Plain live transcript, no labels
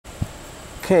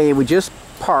Okay, we just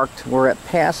parked. We're at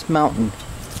Pass Mountain.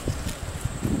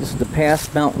 This is the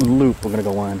Pass Mountain Loop we're going to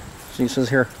go on. See, it says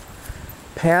here,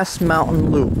 Pass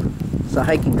Mountain Loop. It's a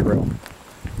hiking trail.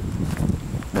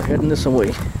 We're heading this way.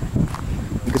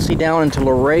 You can see down into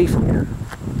Luray from here.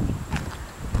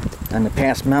 On the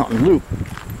Pass Mountain Loop.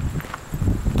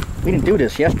 We didn't do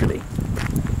this yesterday.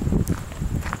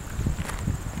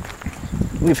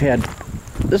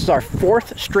 This is our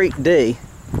 4th straight day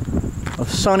of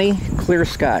sunny, clear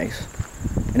skies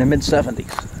in the mid-70s.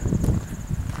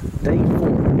 Day 4.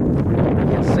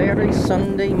 Yeah, Saturday,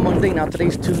 Sunday, Monday, now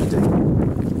today's Tuesday. And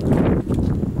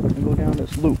go down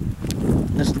this loop.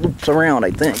 This loops around,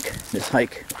 I think, this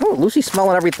hike. Oh, Lucy's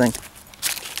smelling everything.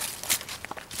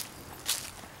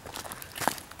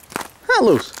 Huh,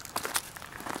 Luce?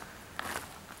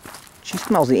 She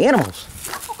smells the animals.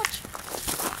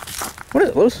 What is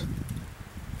it, Luce?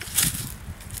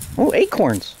 Oh,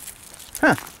 acorns.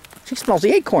 Huh. She smells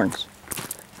the acorns.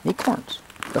 Acorns.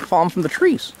 They're falling from the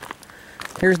trees.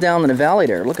 Here's down in the valley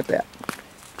there. Look at that.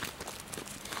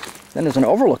 Then there's an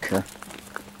overlook here.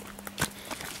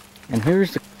 And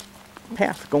here's the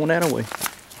path going that way.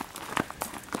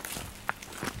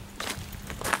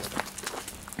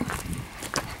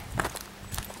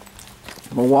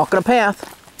 We're walking a path.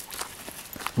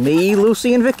 Me,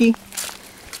 Lucy, and Vicky.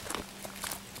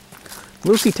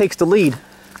 Lucy takes the lead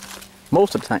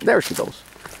most of the time. There she goes.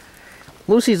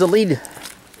 Lucy's the lead.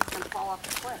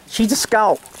 She's a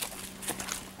scout.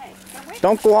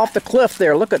 Don't go off the cliff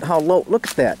there. Look at how low. Look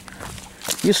at that.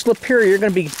 You slip here, you're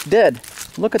going to be dead.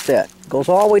 Look at that. It goes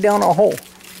all the way down a hole.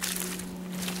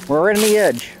 We're right on the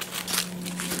edge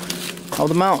of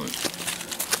the mountain.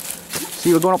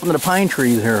 See, we're going up into the pine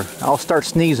trees here. I'll start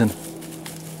sneezing.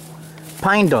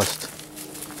 Pine dust.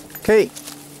 Okay.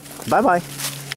 Bye-bye.